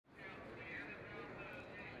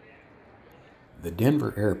The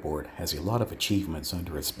Denver airport has a lot of achievements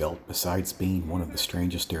under its belt besides being one of the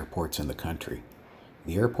strangest airports in the country.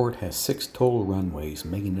 The airport has 6 total runways,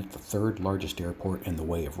 making it the 3rd largest airport in the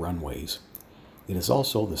way of runways. It is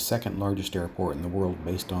also the 2nd largest airport in the world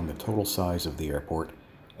based on the total size of the airport,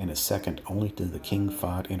 and is second only to the King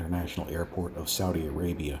Fahd International Airport of Saudi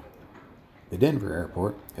Arabia. The Denver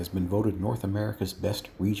airport has been voted North America's best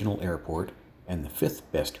regional airport and the 5th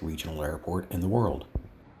best regional airport in the world.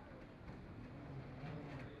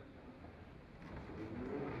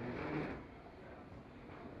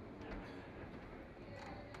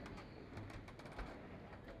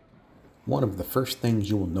 One of the first things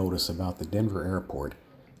you will notice about the Denver airport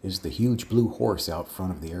is the huge blue horse out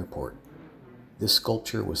front of the airport. This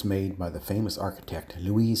sculpture was made by the famous architect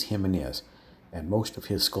Luis Jimenez, and most of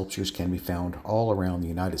his sculptures can be found all around the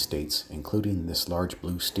United States, including this large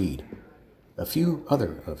blue steed. A few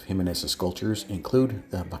other of Jimenez's sculptures include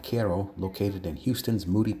the Vaquero located in Houston's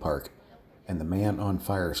Moody Park and the Man on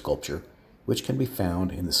Fire sculpture, which can be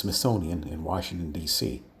found in the Smithsonian in Washington,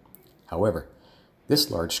 D.C. However, this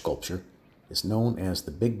large sculpture is known as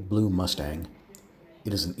the Big Blue Mustang.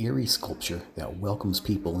 It is an eerie sculpture that welcomes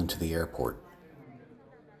people into the airport.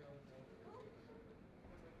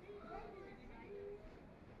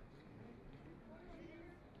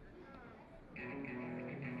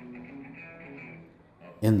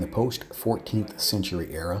 In the post-14th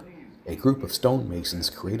century era, a group of stonemasons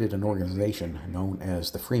created an organization known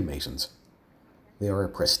as the Freemasons. They are a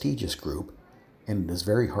prestigious group, and it is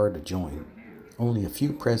very hard to join. Only a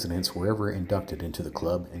few presidents were ever inducted into the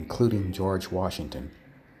club, including George Washington.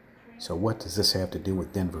 So what does this have to do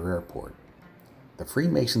with Denver Airport? The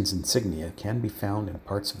Freemasons' insignia can be found in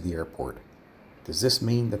parts of the airport. Does this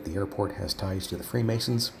mean that the airport has ties to the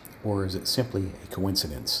Freemasons, or is it simply a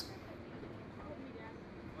coincidence?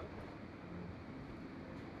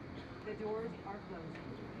 The doors are closing.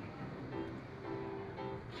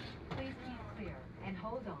 Please keep clear and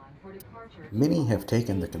hold on for departure. Many have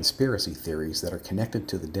taken the conspiracy theories that are connected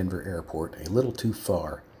to the Denver airport a little too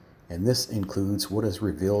far, and this includes what is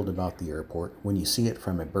revealed about the airport when you see it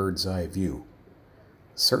from a bird's eye view.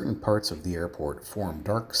 Certain parts of the airport form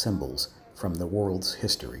dark symbols from the world's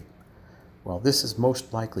history. While this is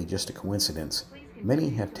most likely just a coincidence, many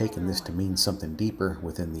have taken this to mean something deeper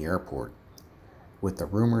within the airport. With the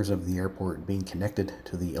rumors of the airport being connected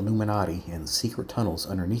to the Illuminati and secret tunnels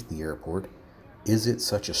underneath the airport, is it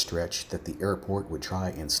such a stretch that the airport would try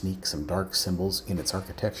and sneak some dark symbols in its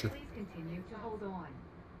architecture? Please continue to hold on.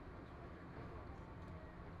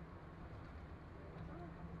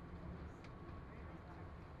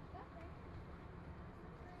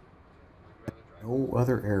 No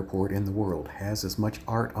other airport in the world has as much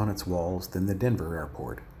art on its walls than the Denver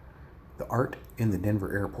airport. The art in the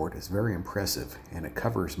Denver airport is very impressive, and it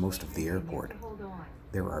covers most of the airport. Hold on.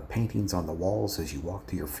 There are paintings on the walls as you walk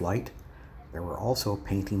to your flight. There are also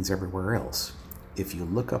paintings everywhere else. If you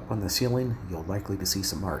look up on the ceiling, you'll likely to see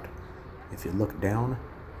some art. If you look down,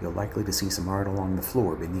 you'll likely to see some art along the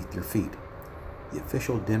floor beneath your feet. The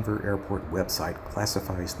official Denver Airport website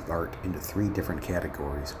classifies the art into 3 different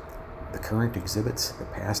categories: the current exhibits, the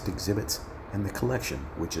past exhibits, and the collection,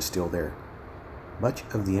 which is still there. Much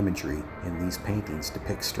of the imagery in these paintings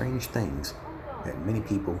depicts strange things that many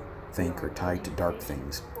people think are tied to dark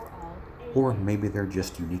things, or maybe they're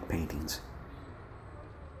just unique paintings.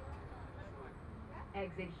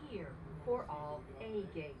 Exit here for all A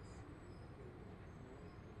gates.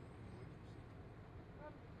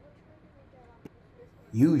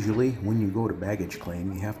 Usually, when you go to baggage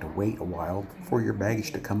claim, you have to wait a while for your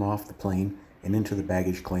baggage to come off the plane and into the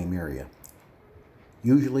baggage claim area.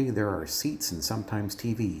 Usually, there are seats and sometimes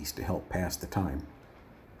TVs to help pass the time.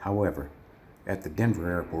 However, at the Denver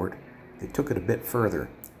airport, they took it a bit further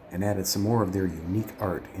and added some more of their unique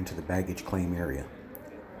art into the baggage claim area.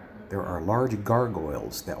 There are large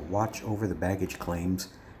gargoyles that watch over the baggage claims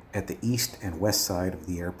at the east and west side of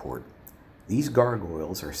the airport. These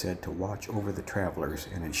gargoyles are said to watch over the travelers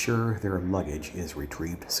and ensure their luggage is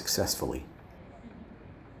retrieved successfully.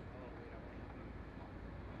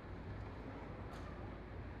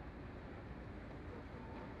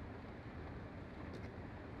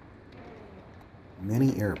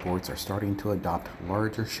 Many airports are starting to adopt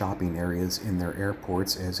larger shopping areas in their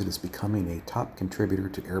airports as it is becoming a top contributor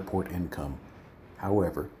to airport income.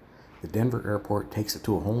 However, the Denver airport takes it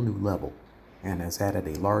to a whole new level and has added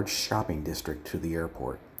a large shopping district to the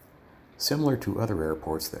airport. Similar to other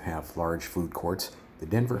airports that have large food courts, the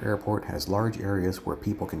Denver airport has large areas where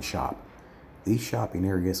people can shop. These shopping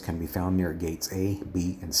areas can be found near gates A,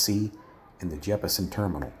 B, and C in the Jeppesen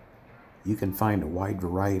terminal. You can find a wide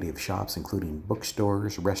variety of shops including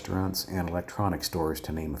bookstores, restaurants, and electronic stores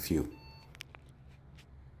to name a few.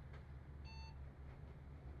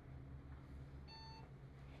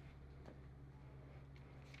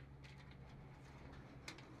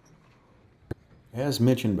 As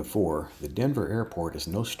mentioned before, the Denver airport is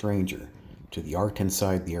no stranger to the art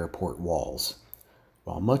inside the airport walls.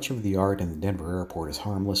 While much of the art in the Denver airport is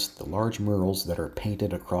harmless, the large murals that are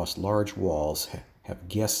painted across large walls have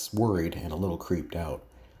guests worried and a little creeped out.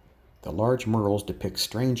 The large murals depict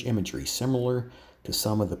strange imagery similar to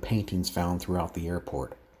some of the paintings found throughout the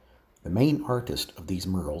airport. The main artist of these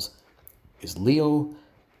murals is Leo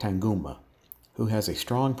Tanguma, who has a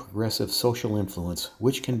strong progressive social influence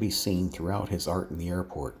which can be seen throughout his art in the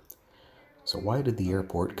airport. So why did the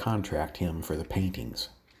airport contract him for the paintings?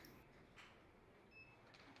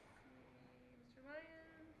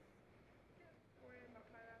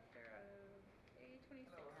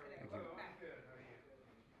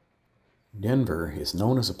 Denver is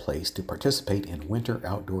known as a place to participate in winter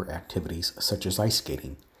outdoor activities such as ice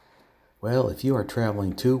skating. Well, if you are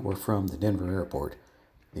traveling to or from the Denver airport,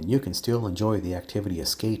 then you can still enjoy the activity of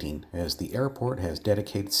skating, as the airport has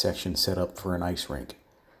dedicated sections set up for an ice rink.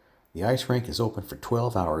 The ice rink is open for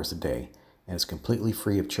 12 hours a day and is completely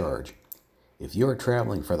free of charge. If you are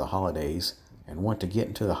traveling for the holidays and want to get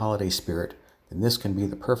into the holiday spirit, then this can be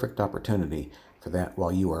the perfect opportunity for that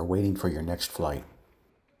while you are waiting for your next flight.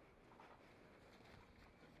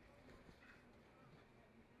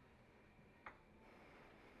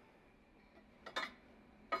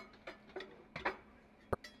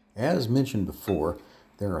 As mentioned before,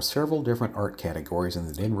 there are several different art categories in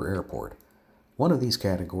the Denver airport. One of these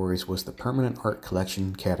categories was the Permanent Art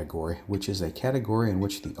Collection category, which is a category in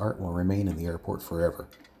which the art will remain in the airport forever.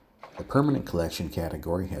 The Permanent Collection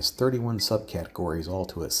category has 31 subcategories all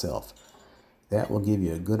to itself. That will give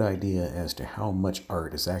you a good idea as to how much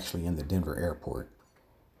art is actually in the Denver airport.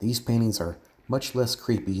 These paintings are much less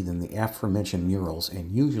creepy than the aforementioned murals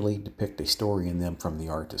and usually depict a story in them from the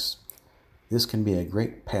artists. This can be a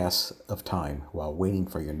great pass of time while waiting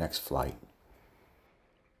for your next flight.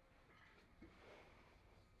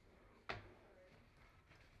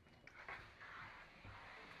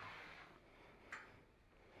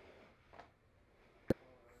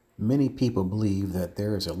 Many people believe that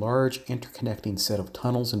there is a large interconnecting set of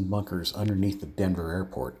tunnels and bunkers underneath the Denver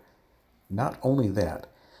airport. Not only that,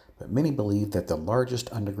 but many believe that the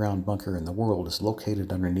largest underground bunker in the world is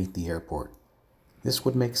located underneath the airport. This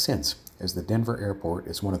would make sense, as the Denver airport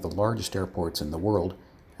is one of the largest airports in the world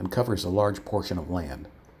and covers a large portion of land.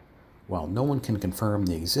 While no one can confirm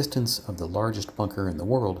the existence of the largest bunker in the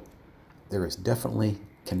world, there is definitely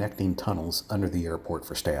connecting tunnels under the airport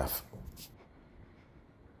for staff.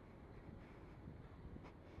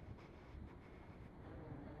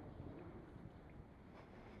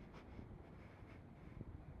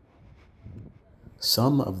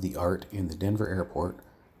 Some of the art in the Denver airport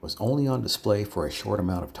was only on display for a short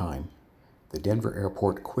amount of time. The Denver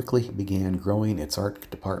airport quickly began growing its art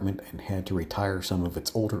department and had to retire some of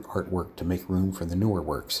its older artwork to make room for the newer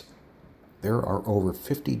works. There are over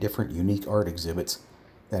 50 different unique art exhibits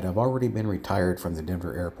that have already been retired from the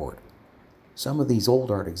Denver airport. Some of these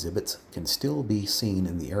old art exhibits can still be seen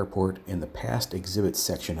in the airport in the past exhibits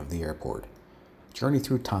section of the airport. Journey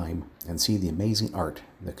through time and see the amazing art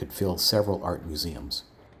that could fill several art museums.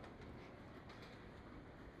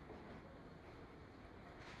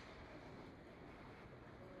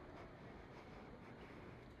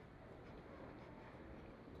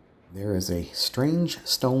 There is a strange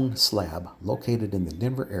stone slab located in the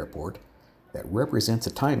Denver airport that represents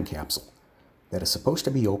a time capsule that is supposed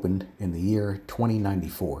to be opened in the year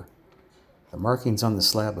 2094. The markings on the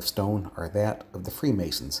slab of stone are that of the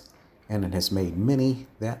Freemasons, and it has made many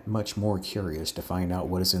that much more curious to find out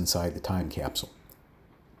what is inside the time capsule.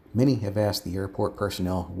 Many have asked the airport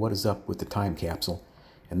personnel what is up with the time capsule,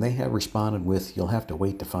 and they have responded with, "You'll have to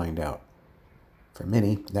wait to find out." For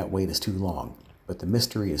many, that wait is too long, but the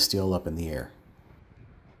mystery is still up in the air.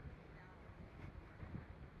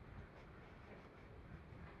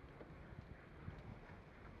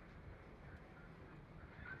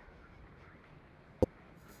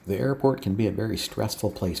 The airport can be a very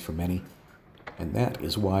stressful place for many, and that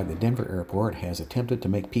is why the Denver airport has attempted to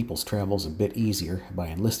make people's travels a bit easier by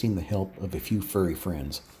enlisting the help of a few furry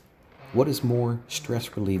friends. What is more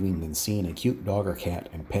stress relieving than seeing a cute dog or cat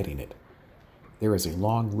and petting it? There is a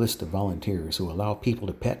long list of volunteers who allow people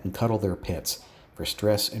to pet and cuddle their pets for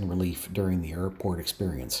stress and relief during the airport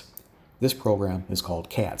experience. This program is called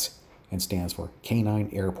CATS and stands for Canine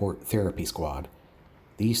Airport Therapy Squad.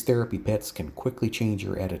 These therapy pets can quickly change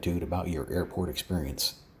your attitude about your airport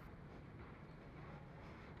experience.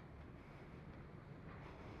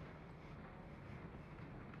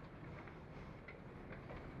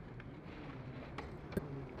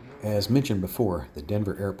 As mentioned before, the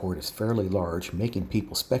Denver airport is fairly large, making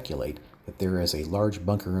people speculate that there is a large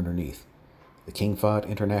bunker underneath. The King Fahd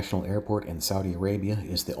International Airport in Saudi Arabia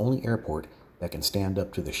is the only airport that can stand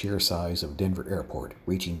up to the sheer size of Denver Airport,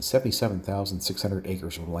 reaching 77,600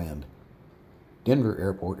 acres of land. Denver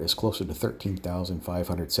Airport is closer to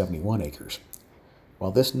 13,571 acres.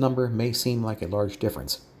 While this number may seem like a large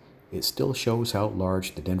difference, it still shows how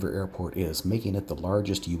large the Denver Airport is, making it the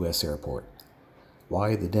largest U.S. airport.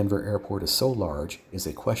 Why the Denver Airport is so large is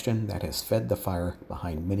a question that has fed the fire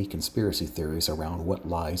behind many conspiracy theories around what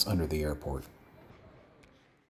lies under the airport.